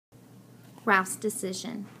Ralph's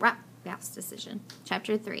decision.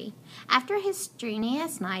 Chapter 3. After his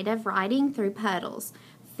strenuous night of riding through puddles,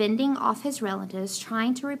 fending off his relatives,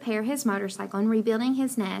 trying to repair his motorcycle, and rebuilding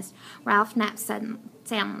his nest, Ralph napped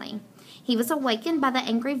soundly. He was awakened by the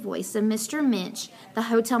angry voice of Mr. Minch, the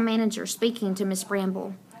hotel manager, speaking to Miss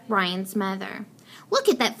Bramble, Ryan's mother. "Look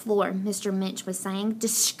at that floor," Mr. Minch was saying.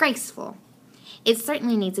 "Disgraceful." "It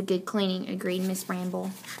certainly needs a good cleaning," agreed Miss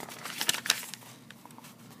Bramble.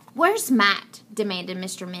 "Where's Matt?" demanded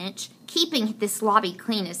Mr. Minch. "Keeping this lobby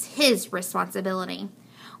clean is his responsibility."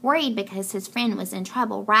 Worried because his friend was in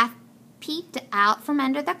trouble, Ralph peeked out from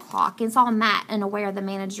under the clock and saw Matt, unaware of the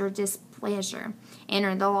manager's displeasure,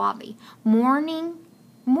 enter the lobby. Morning,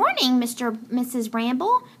 Mrs.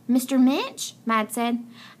 Bramble, Mr. Minch," Matt said.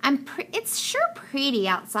 It's sure pretty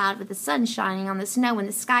outside with the sun shining on the snow and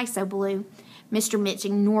the sky so blue." Mr. Minch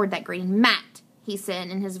ignored that greeting. "Matt," he said,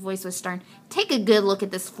 and his voice was stern, "take a good look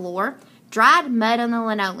at this floor. Dried mud on the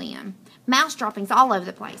linoleum. Mouse droppings all over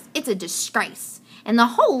the place. It's a disgrace. And the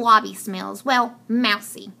whole lobby smells, well,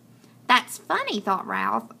 mousy." "That's funny," thought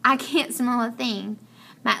Ralph. "I can't smell a thing."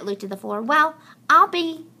 Matt looked at the floor. "Well, I'll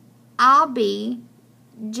be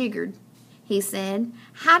jiggered," he said.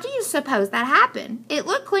 "How do you suppose that happened? It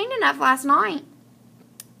looked clean enough last night."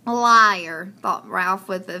 "Liar," thought Ralph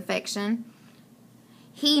with affection.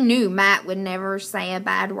 He knew Matt would never say a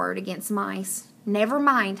bad word against mice. "Never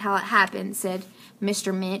mind how it happened," said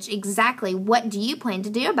Mr. Minch. "Exactly what do you plan to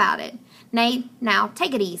do about it?" "Nay, now,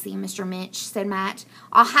 take it easy, Mr. Minch," said Matt.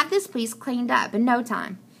 "I'll have this place cleaned up in no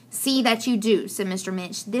time." "See that you do," said Mr.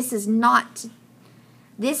 Minch.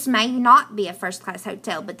 This may not be a first-class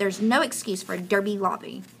hotel, but there's no excuse for a dirty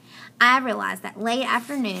lobby. I realize that late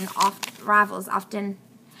afternoon arrivals often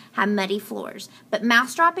have muddy floors, but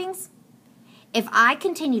mouse droppings? If I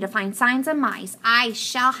continue to find signs of mice, I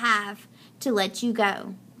shall have to let you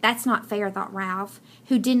go." "That's not fair," thought Ralph,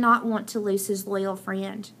 who did not want to lose his loyal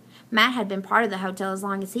friend. Matt had been part of the hotel as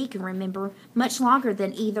long as he could remember, much longer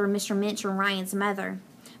than either Mr. Minch or Ryan's mother.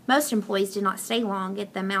 Most employees did not stay long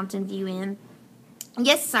at the Mountain View Inn.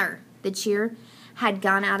 "Yes, sir." The cheer had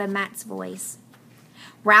gone out of Matt's voice.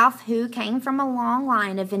 Ralph, who came from a long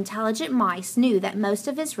line of intelligent mice, knew that most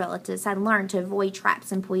of his relatives had learned to avoid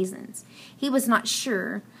traps and poisons. He was not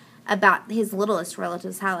sure about his littlest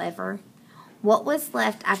relatives, however. What was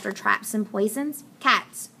left after traps and poisons?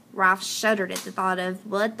 Cats. Ralph shuddered at the thought of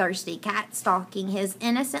bloodthirsty cats stalking his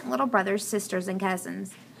innocent little brothers, sisters, and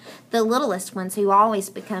cousins. The littlest ones, who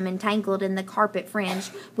always become entangled in the carpet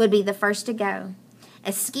fringe, would be the first to go. A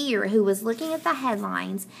skier who was looking at the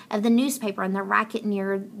headlines of the newspaper on the racket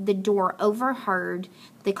near the door overheard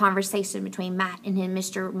the conversation between Matt and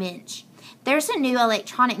Mr. Minch. "There's a new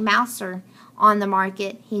electronic mouser on the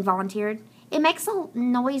market," he volunteered. "It makes a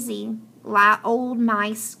noisy old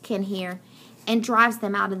mice can hear, and drives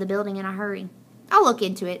them out of the building in a hurry." "I'll look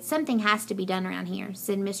into it. Something has to be done around here,"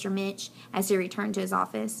 said Mr. Minch as he returned to his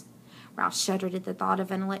office. Ralph shuddered at the thought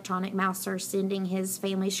of an electronic mouser sending his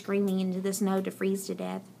family screaming into the snow to freeze to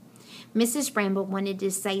death. Mrs. Bramble wanted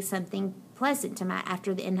to say something pleasant to Matt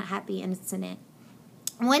after the unhappy incident.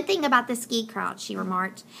 "One thing about the ski crowd," she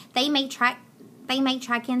remarked, they may track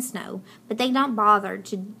in snow, but they don't bother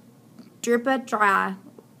to drip dry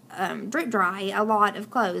a lot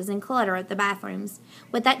of clothes and clutter at the bathrooms."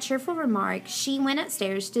 With that cheerful remark, she went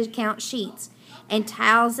upstairs to count sheets and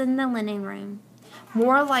towels in the linen room.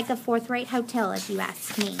 "More like a fourth-rate hotel, if you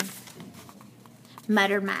ask me,"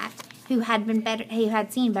 muttered Matt, who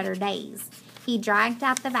had seen better days. He dragged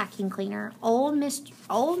out the vacuum cleaner. Old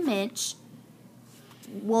Minch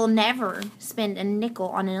will never spend a nickel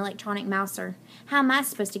on an electronic mouser. "How am I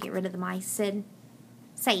supposed to get rid of the mice?"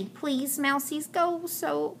 Say, please, mousies,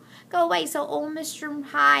 go away so old Mr.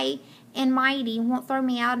 High and Mighty won't throw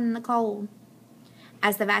me out in the cold."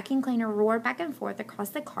 As the vacuum cleaner roared back and forth across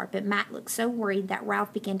the carpet, Matt looked so worried that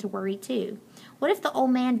Ralph began to worry too. What if the old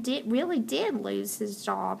man really did lose his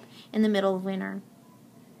job in the middle of winter?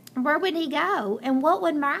 Where would he go, and what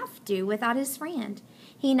would Ralph do without his friend?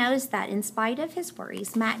 He noticed that, in spite of his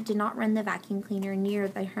worries, Matt did not run the vacuum cleaner near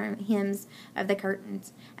the hems of the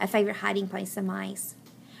curtains, a favorite hiding place of mice.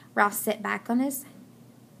 Ralph sat back on his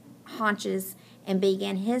haunches and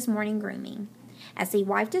began his morning grooming. As he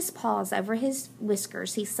wiped his paws over his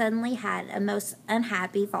whiskers, he suddenly had a most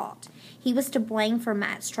unhappy thought. He was to blame for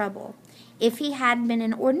Matt's trouble. If he had been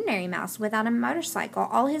an ordinary mouse without a motorcycle,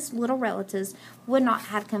 all his little relatives would not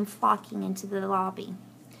have come flocking into the lobby.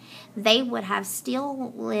 They would have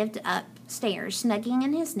still lived upstairs, snugging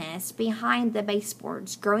in his nest behind the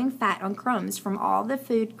baseboards, growing fat on crumbs from all the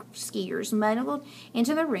food skiers muddled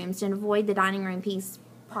into the rooms to avoid the dining room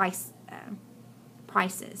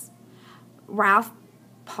prices. Ralph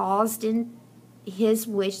paused in his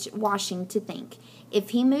washing to think. If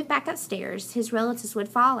he moved back upstairs, his relatives would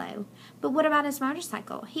follow. But what about his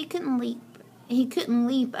motorcycle? He couldn't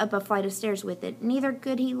leap up a flight of stairs with it. Neither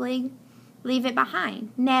could he leave it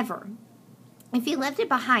behind. Never. If he left it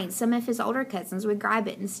behind, some of his older cousins would grab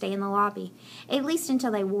it and stay in the lobby, at least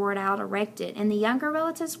until they wore it out or wrecked it, and the younger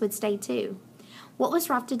relatives would stay too. What was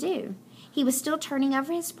Ralph to do? He was still turning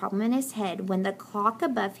over his problem in his head when the clock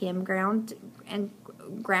above him ground and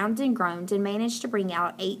groaned and managed to bring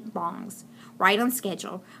out 8 bongs. Right on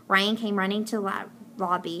schedule, Ryan came running to the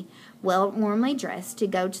lobby, warmly dressed, to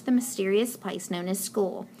go to the mysterious place known as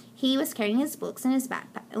school. He was carrying his books and his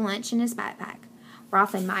lunch in his backpack.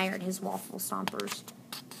 Ralph admired his waffle stompers.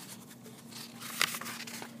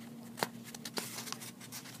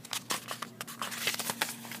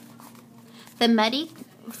 The muddy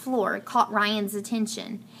floor caught Ryan's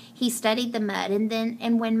attention. He studied the mud,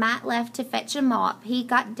 and when Matt left to fetch a mop, he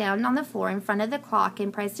got down on the floor in front of the clock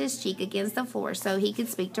and pressed his cheek against the floor so he could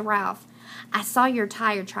speak to Ralph. "I saw your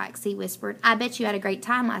tire tracks," he whispered. "I bet you had a great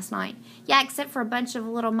time last night." "Yeah, except for a bunch of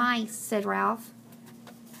little mice," said Ralph.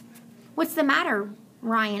 "What's the matter?"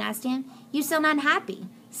 Ryan asked him. "You sound unhappy."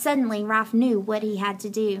 Suddenly, Ralph knew what he had to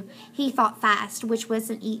do. He thought fast, which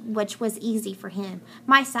was easy for him.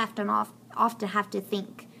 Mice often have to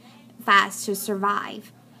think fast to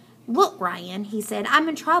survive. "Look, Ryan," he said, "I'm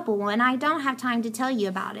in trouble and I don't have time to tell you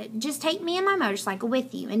about it. Just take me and my motorcycle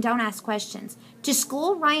with you and don't ask questions." "To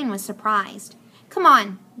school?" Ryan was surprised. "Come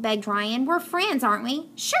on," begged Ryan. "We're friends, aren't we?"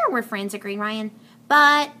 "Sure, we're friends," agreed Ryan.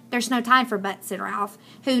 "But there's no time for buts," said Ralph,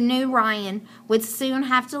 who knew Ryan would soon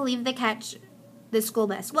have to leave to catch the school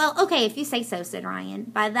bus. "Well, okay, if you say so," said Ryan.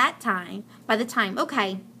 By the time,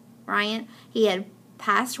 okay, Ryan, he had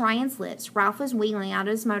passed Ryan's lips, Ralph was wheeling out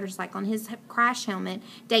of his motorcycle and his crash helmet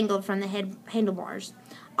dangled from the handlebars.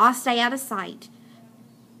 "I'll stay out of sight,"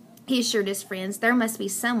 he assured his friends. "There must be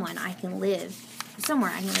somewhere I can live at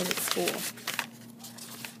school."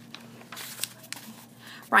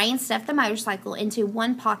 Ryan stuffed the motorcycle into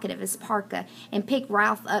one pocket of his parka and picked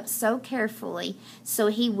Ralph up so carefully so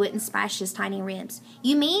he wouldn't smash his tiny ribs.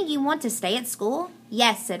 "You mean you want to stay at school?"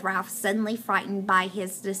 "Yes," said Ralph, suddenly frightened by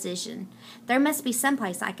his decision. "There must be some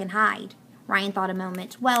place I can hide." Ryan thought a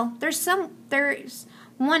moment. "Well, there's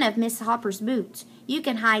one of Miss Hopper's boots. You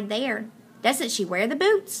can hide there." "Doesn't she wear the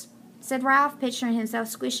boots?" said Ralph, picturing himself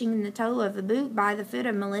squishing in the toe of a boot by the foot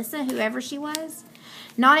of Melissa, whoever she was.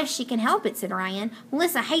 "Not if she can help it," said Ryan.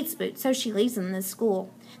 "Melissa hates boots, so she leaves them in the school.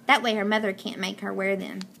 That way her mother can't make her wear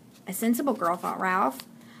them." A sensible girl, thought Ralph.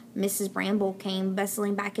 Mrs. Bramble came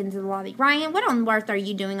bustling back into the lobby. "Ryan, what on earth are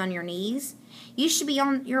you doing on your knees? You should be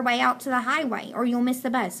on your way out to the highway, or you'll miss the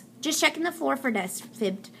bus." "Just checking the floor for dust,"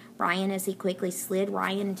 fibbed Ryan as he quickly slid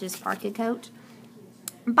Ryan into his parka coat.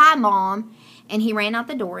 "Bye, Mom." And he ran out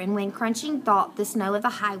the door and went crunching the snow of the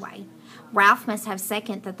highway. Ralph must have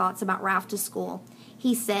seconded the thoughts about Ralph to school.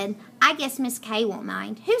 He said, "I guess Miss Kay won't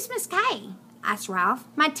mind." "Who's Miss Kay?" asked Ralph.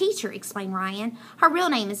 "My teacher," explained Ryan. "Her real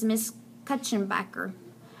name is Miss Kutchenbaker,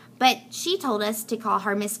 but she told us to call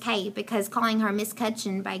her Miss Kay because calling her Miss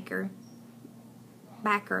Kutchenbaker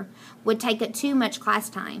would take up too much class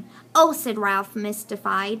time." "Oh," said Ralph,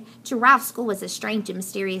 mystified. To Ralph, school was a strange and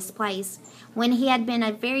mysterious place. When he had been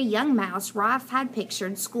a very young mouse, Ralph had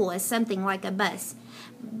pictured school as something like a bus,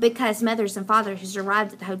 because mothers and fathers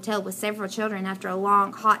arrived at the hotel with several children after a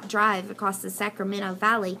long, hot drive across the Sacramento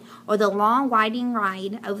Valley, or the long, winding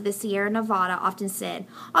ride over the Sierra Nevada, often said,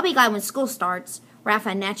 "I'll be glad when school starts." Ralph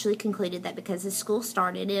had naturally concluded that because the school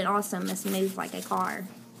started, it also must move like a car.